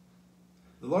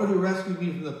 The Lord who rescued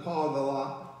me from the paw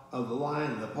of the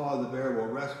lion and the paw of the bear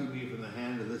will rescue me from the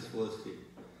hand of this Philistine."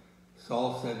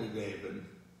 Saul said to David,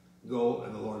 "Go,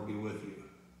 and the Lord be with you."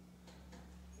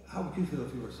 How would you feel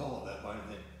if you were Saul at that point?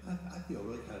 I feel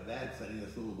really kind of bad sending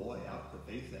this little boy out to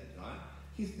face that giant.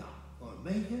 He's not going to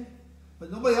make it, but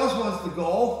nobody else wants to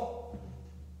go.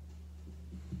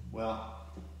 Well,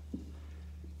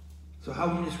 so how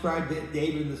would you describe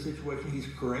David in this situation? He's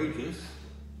courageous.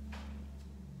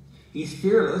 He's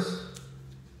fearless.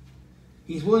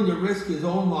 He's willing to risk his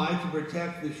own life to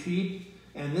protect the sheep,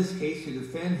 and in this case, to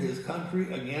defend his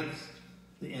country against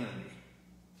the enemy.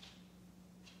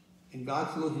 And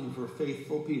God's looking for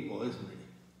faithful people, isn't he?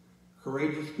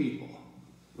 Courageous people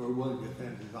who are willing to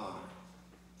defend his honor.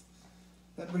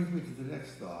 That brings me to the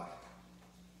next thought.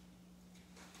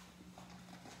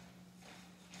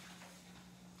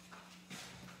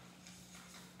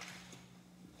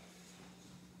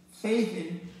 Faith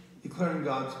in declaring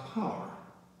God's power.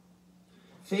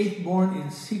 Faith born in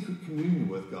secret communion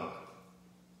with God.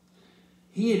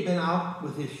 He had been out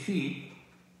with his sheep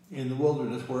in the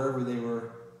wilderness, wherever they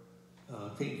were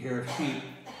taking care of sheep.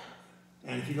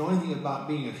 And if you know anything about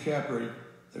being a shepherd,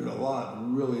 there's a lot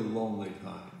of really lonely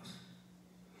times.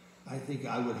 I think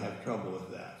I would have trouble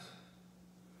with that.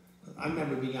 I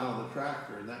remember being out on the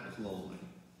tractor, and that was lonely.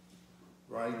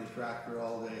 Riding the tractor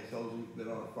all day. Those who've been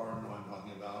on a farm know what I'm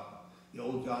talking about. The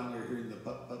old John Deere hearing the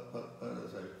put, put, put, put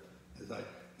as I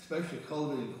especially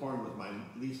cultivating corn was my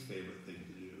least favorite thing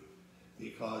to do,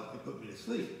 because it put me to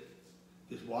sleep.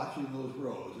 Just watching those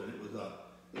rows, and it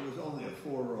was only a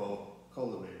 4-row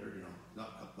cultivator,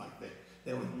 not like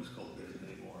they don't use cultivators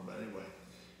anymore, but anyway.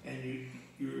 And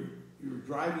you're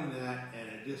driving that, and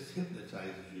it just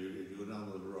hypnotizes you as you go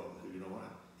down those roads.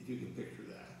 If you can picture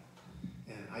that.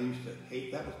 And I used to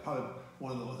hate, that was probably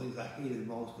one of the things I hated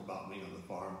most about being on the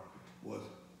farm, was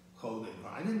cultivating.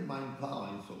 I didn't mind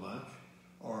plowing so much,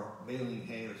 or baling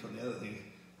hay or some of the other things,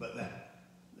 but that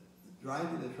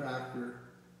driving the tractor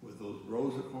with those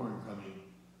rows of corn coming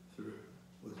through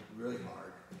was really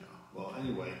hard. Well,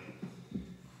 anyway,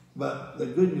 but the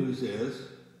good news is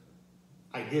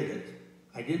I did it.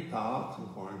 I did plow out some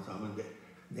corn some, and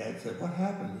Dad said, "What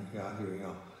happened out here,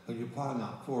 because you're plowing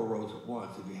out 4 rows at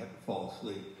once if you have to fall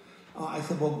asleep." I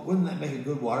said, "Well, wouldn't that make a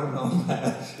good watermelon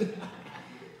patch?"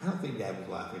 I don't think Dad was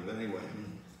laughing, but anyway.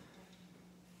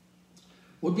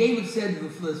 Well, David said to the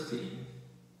Philistine,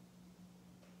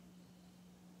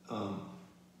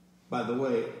 By the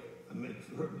way,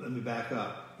 let me back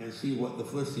up and see what the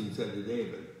Philistine said to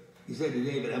David. He said to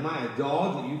David, "Am I a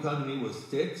dog that you come to me with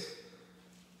sticks?"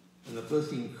 And the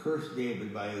Philistine cursed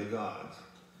David by his gods.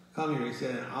 "Come here," he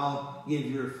said, "and I'll give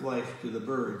your flesh to the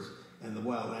birds and the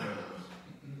wild animals."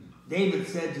 David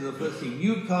said to the Philistine,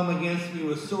 "You come against me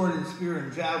with sword and spear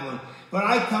and javelin, but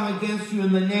I come against you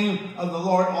in the name of the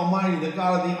Lord Almighty, the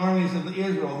God of the armies of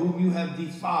Israel, whom you have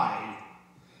defied.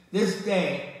 This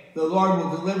day the Lord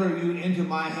will deliver you into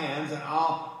my hands, and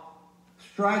I'll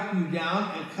strike you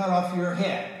down and cut off your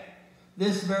head.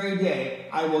 This very day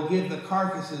I will give the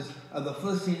carcasses of the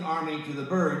Philistine army to the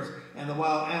birds and the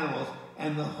wild animals,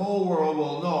 and the whole world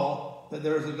will know that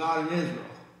there is a God in Israel.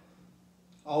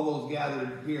 All those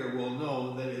gathered here will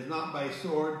know that it is not by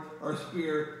sword or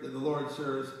spear that the Lord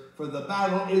serves, for the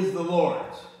battle is the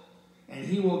Lord's, and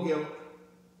he will give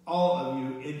all of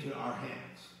you into our hands."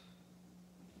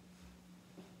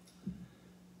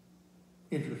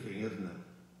 Interesting, isn't it?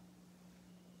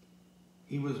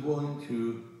 He was willing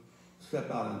to step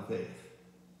out in faith.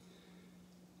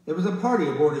 There was a party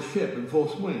aboard a ship in full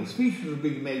swing. Speeches were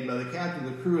being made by the captain,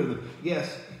 the crew, and the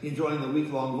guests enjoying the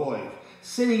week-long voyage.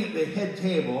 Sitting at the head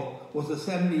table was a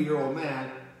 70-year-old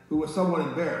man who was somewhat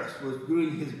embarrassed, was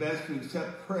doing his best to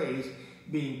accept praise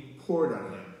being poured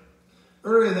on him.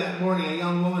 Earlier that morning, a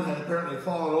young woman had apparently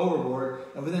fallen overboard,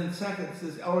 and within seconds,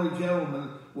 this elderly gentleman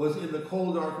was in the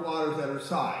cold, dark waters at her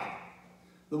side.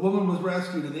 The woman was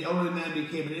rescued, and the elderly man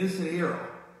became an instant hero.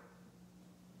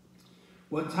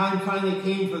 When time finally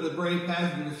came for the brave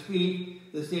passenger to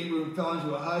speak, the stateroom fell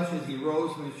into a hush as he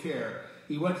rose from his chair.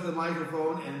 He went to the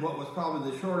microphone, and what was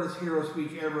probably the shortest hero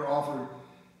speech ever offered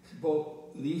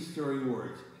spoke these stirring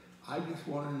words: "I just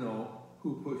want to know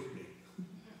who pushed me."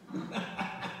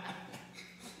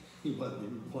 He wasn't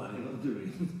even planning on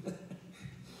doing it.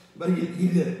 But he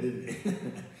did it, didn't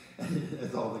he?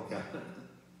 That's all that counted.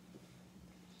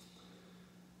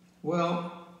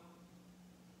 Well,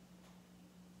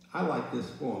 I like this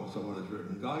poem someone has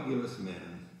written. "God give us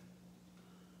men.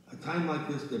 A time like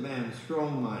this demands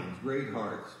strong minds, great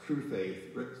hearts, true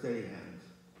faith, steady hands.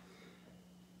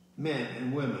 Men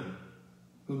and women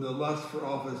whom the lust for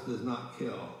office does not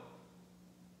kill.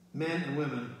 Men and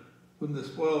women whom the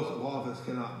spoils of office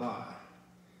cannot buy.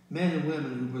 Men and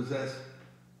women who possess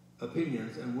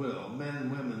opinions and will. Men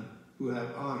and women who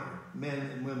have honor. Men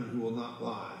and women who will not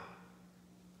lie.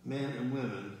 Men and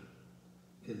women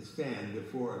can stand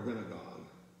before a demagogue."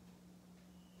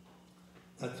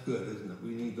 That's good, isn't it?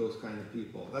 We need those kind of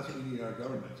people. That's what we need in our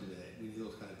government today. We need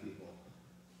those kind of people.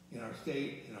 In our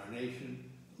state, in our nation,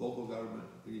 local government,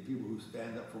 we need people who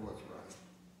stand up for what's right.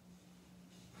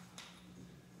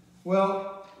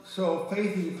 Well, so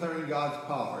faith in declaring God's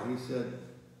power. He said,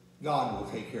 God will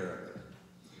take care of it.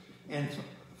 And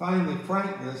finally,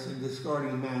 frankness in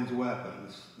discarding man's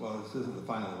weapons. Well, this isn't the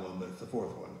final one, but it's the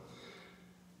fourth one.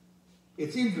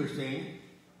 It's interesting.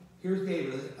 Here's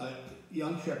David, a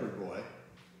young shepherd boy,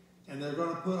 and they're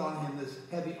going to put on him this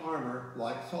heavy armor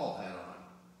like Saul had on.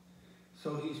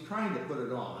 So he's trying to put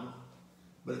it on,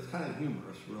 but it's kind of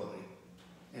humorous, really.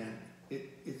 And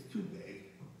it's too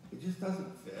big. It just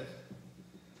doesn't fit.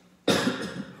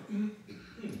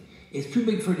 It's too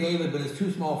big for David, but it's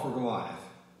too small for Goliath.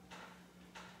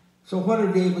 So what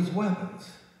are David's weapons?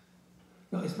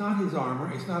 No, it's not his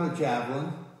armor. It's not a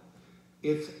javelin.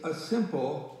 It's a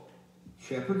simple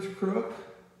shepherd's crook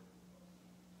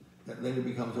that later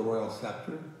becomes a royal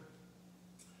scepter.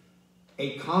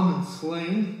 A common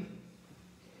sling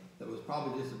that was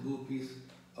probably just a blue piece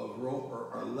of rope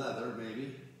or leather,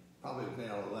 maybe. Probably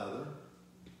made out of leather.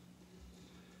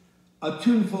 A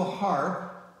tuneful harp.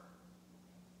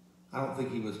 I don't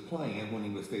think he was playing it when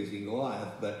he was facing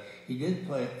Goliath, but he did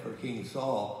play it for King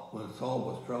Saul when Saul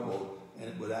was troubled, and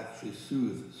it would actually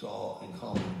soothe Saul and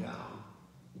calm him down.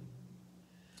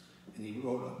 And he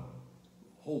wrote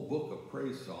a whole book of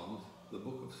praise songs, the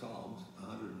book of Psalms,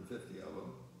 150 of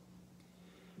them.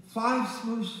 5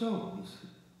 smooth stones.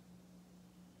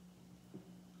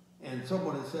 And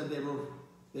someone had said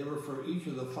they were for each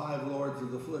of the 5 lords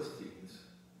of the Philistines.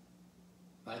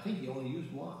 I think he only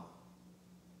used one.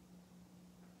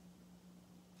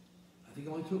 I think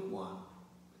he only took one.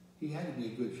 He had to be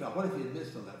a good shot. What if he had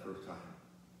missed on that first time?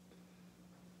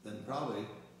 Then probably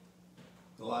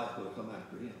Goliath would have come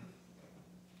after him.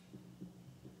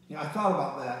 You know, I thought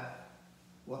about that,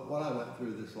 what I went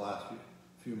through this last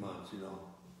few months, you know.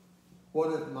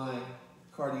 What if my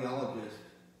cardiologist,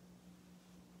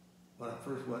 when I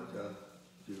first went to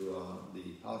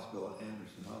the hospital,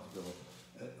 Anderson Hospital,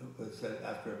 it said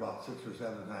after about 6 or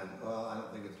 7 times, well, I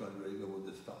don't think it's going to really go, we'll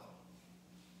just stop.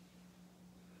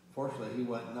 Fortunately, he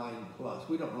went 9+.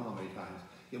 We don't know how many times.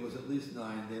 it was at least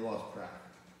 9. They lost track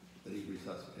that he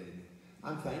resuscitated me.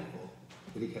 I'm thankful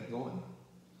that he kept going,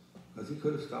 because he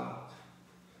could have stopped.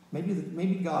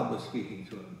 Maybe God was speaking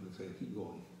to him and saying, keep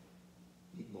going.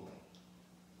 Keep going.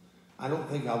 I don't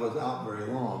think I was out very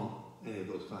long any of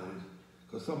those times,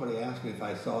 because somebody asked me if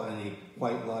I saw any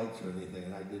white lights or anything,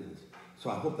 and I didn't. So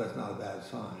I hope that's not a bad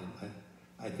sign.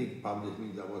 I think it probably just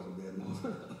means I wasn't dead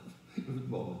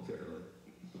momentarily.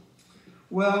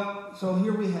 Well, so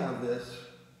here we have this.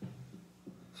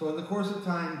 So in the course of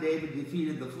time, David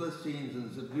defeated the Philistines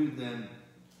and subdued them,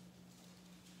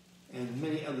 and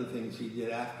many other things he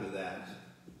did after that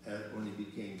when he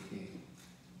became king.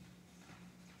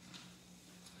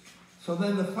 So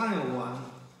then the final one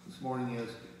this morning is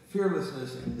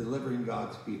fearlessness in delivering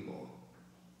God's people.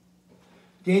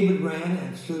 David ran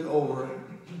and stood over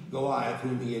Goliath,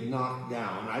 whom he had knocked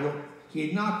down. He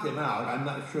had knocked him out. I'm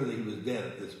not sure that he was dead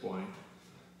at this point,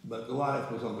 but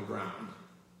Goliath was on the ground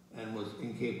and was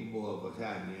incapable of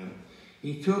attacking him.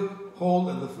 He took hold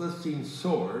of the Philistine's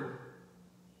sword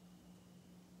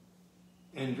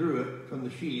and drew it from the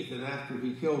sheath, and after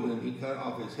he killed him, he cut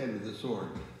off his head with the sword.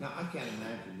 Now, I can't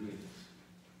imagine doing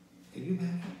this. Can you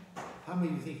imagine? How many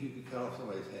of you think you could cut off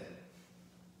somebody's head?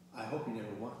 I hope you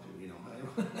never want to, you know.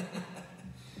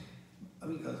 I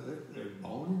mean, because there's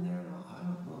bone in there and all, I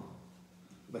don't know.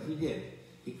 But he did.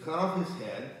 He cut off his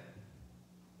head,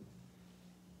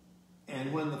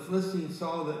 and when the Philistines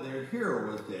saw that their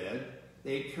hero was dead,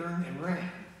 they turned and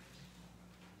ran.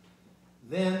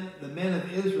 Then the men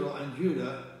of Israel and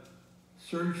Judah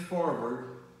surged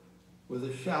forward with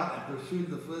a shout and pursued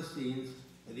the Philistines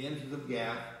at the entrance of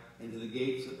Gath and to the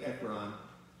gates of Ekron.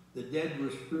 The dead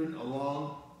were strewn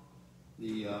along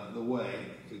the way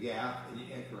to Gath and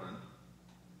Ekron.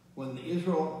 When the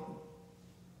Israelites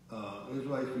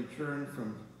returned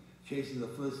from chasing the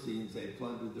Philistines, they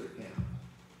plundered their camp.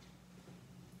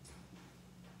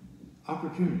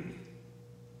 Opportunity.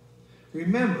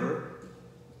 Remember,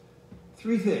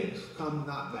 3 things come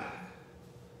not back.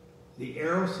 The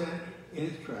arrow sent in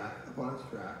its track, upon its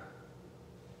track.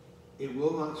 It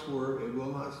will not swerve, it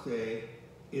will not stay.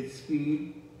 Its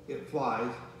speed, it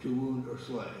flies to wound or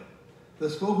slay. The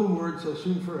spoken word so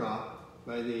soon forgot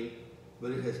by thee,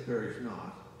 but it has perished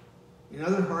not. In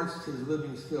other hearts 'tis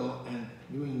living still, and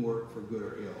doing work for good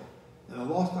or ill. And a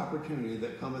lost opportunity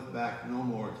that cometh back no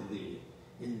more to thee.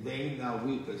 In vain thou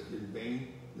weepest, in vain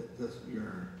that dost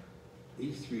yearn.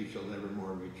 These 3 shall never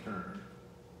more return.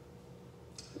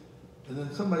 And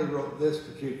then somebody wrote this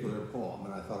particular poem,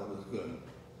 and I thought it was good.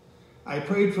 I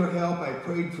prayed for help, I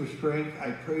prayed for strength,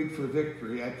 I prayed for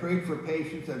victory, I prayed for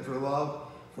patience and for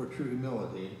love, for true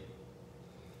humility.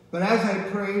 But as I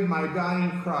prayed my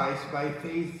dying Christ, by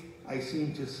faith I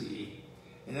seemed to see.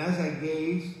 And as I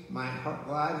gazed, my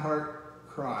glad heart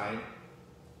cried,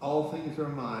 all things are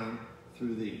mine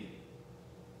through thee.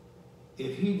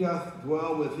 If he doth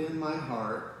dwell within my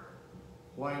heart,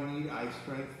 why need I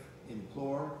strength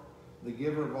implore? The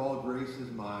giver of all grace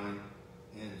is mine,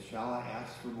 and shall I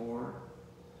ask for more?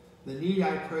 The need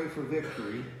I pray for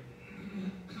victory,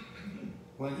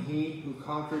 when he who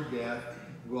conquered death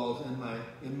dwells in my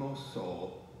inmost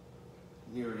soul,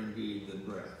 near indeed than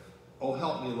breath. Oh,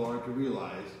 help me, Lord, to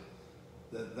realize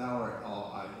that thou art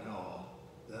all I in all,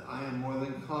 that I am more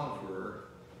than conqueror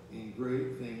in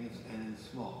great things and in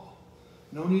small.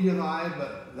 No need have I,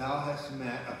 but thou hast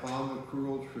met upon the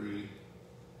cruel tree.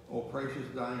 O precious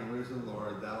dying risen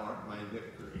Lord, thou art my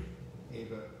victory.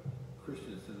 Ava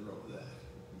Christensen wrote that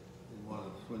in one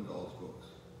of Swindoll's books.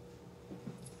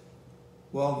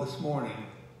 Well, this morning,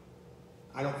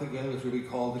 I don't think any of us will be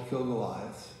called to kill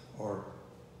Goliaths or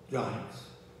giants,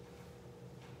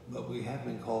 but we have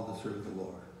been called to serve the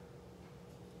Lord.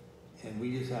 And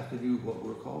we just have to do what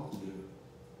we're called to do.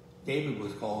 David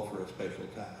was called for a special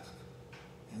task,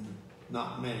 and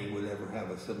not many would ever have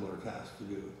a similar task to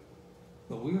do.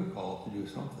 But we are called to do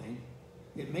something.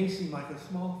 It may seem like a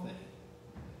small thing.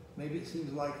 Maybe it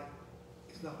seems like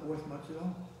it's not worth much at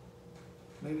all.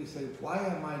 Maybe you say, why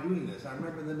am I doing this? I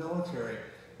remember in the military,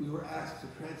 we were asked to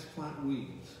transplant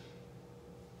weeds.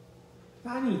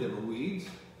 Now, I knew there were weeds.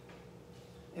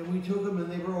 And we took them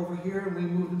and they were over here and we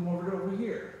moved them over to over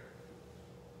here.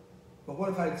 But what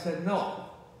if I'd said no?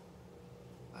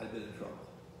 I'd have been in trouble.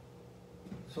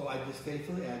 So I just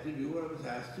faithfully had to do what I was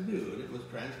asked to do. And it was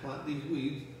transplant these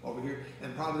weeds over here.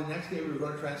 And probably the next day we were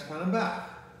going to transplant them back.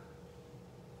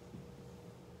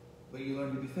 But you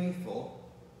learn to be faithful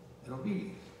and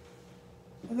obedient.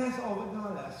 And that's all that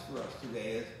God asks for us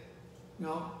today is,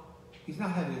 he's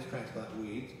not having us transplant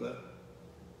weeds, but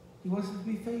he wants us to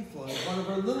be faithful. And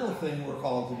whatever little thing we're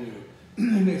called to do.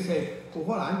 You may say, well,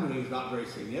 what I'm doing is not very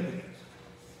significant.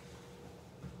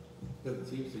 Doesn't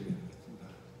seem significant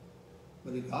sometimes.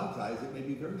 But in God's eyes, it may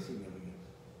be very significant.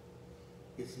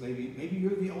 It's maybe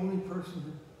you're the only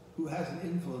person who has an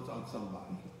influence on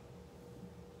somebody.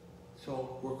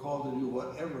 So we're called to do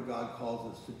whatever God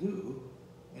calls us to do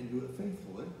and do it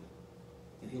faithfully,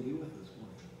 and he'll be with us,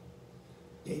 won't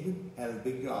he? David had a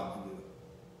big job to do,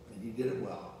 and he did it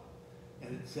well.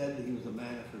 And it said that he was a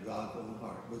man after God's own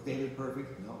heart. Was David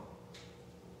perfect? No.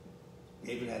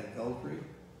 David had adultery.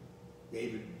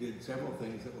 David did several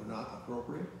things that were not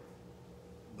appropriate,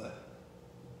 but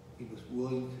he was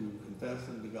willing to confess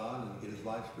them to God and get his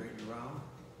life straightened around.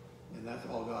 And that's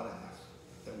all God asks,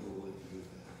 that we're willing to do that.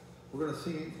 We're going to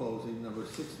sing in closing, number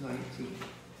 619.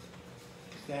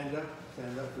 Stand up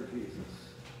for Jesus.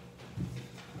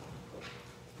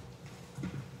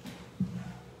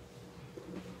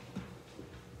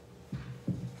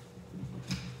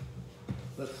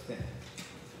 Let's stand.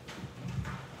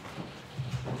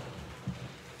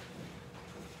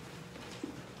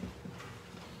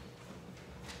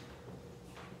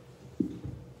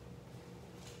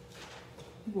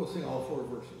 We'll sing all 4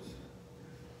 verses.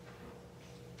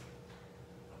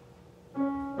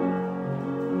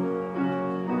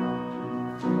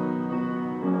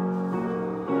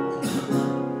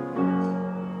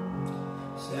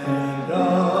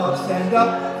 Stand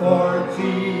up for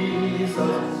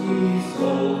Jesus, ye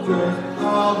soldiers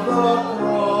of the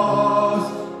cross.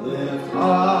 Lift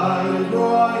high his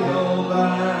royal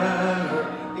banner,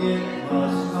 it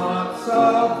must not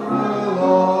suffer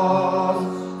loss.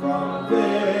 From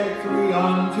victory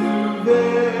unto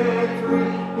victory,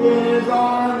 his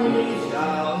army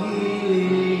shall he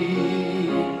lead,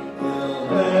 till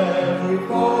every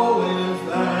foe is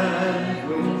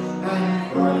vanquished, and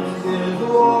Christ is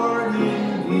Lord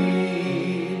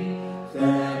indeed.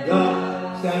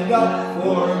 Stand up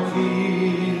for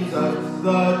Jesus,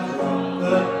 the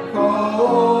trumpet call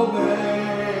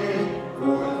obey,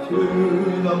 for to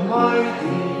the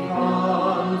mighty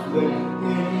conflict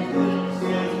in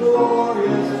this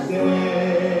glorious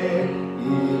day,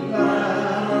 ye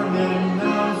banner men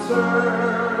now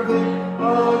serving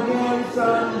against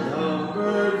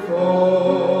unnumbered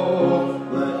foes.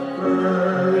 Let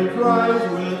courage rise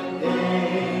with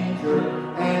danger,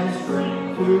 and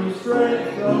strength to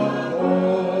strength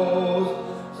oppose.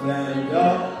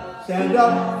 Stand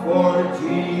up for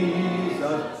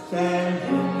Jesus, stand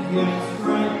in his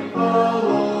strength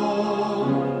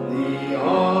alone. The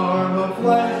arm of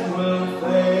flesh will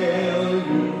fail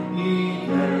you, ye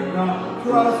dare not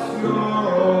trust your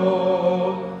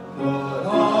own. Put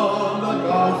on the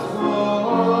gospel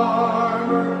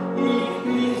armor, each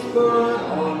piece put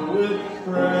on with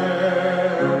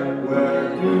prayer. Where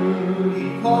duty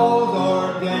calls or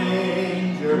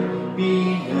danger, be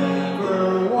never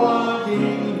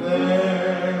wanting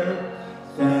there.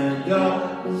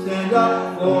 Stand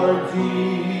up for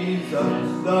Jesus,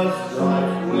 the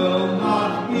strife will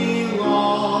not be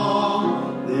long.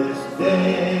 This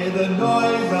day the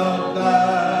noise of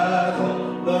battle,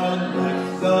 the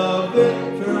next the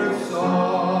victor's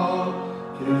song.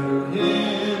 To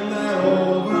him that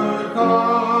overcometh,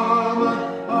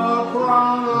 a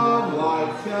crown of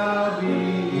life shall be.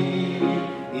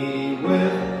 He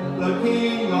with the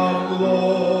King of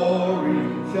glory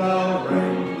shall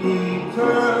reign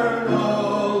eternally.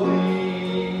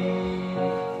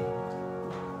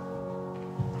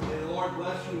 May the Lord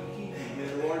bless you and keep you. May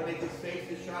the Lord make his face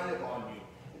to shine upon you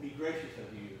and be gracious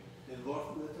unto you. May the Lord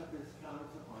lift up his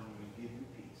countenance upon you.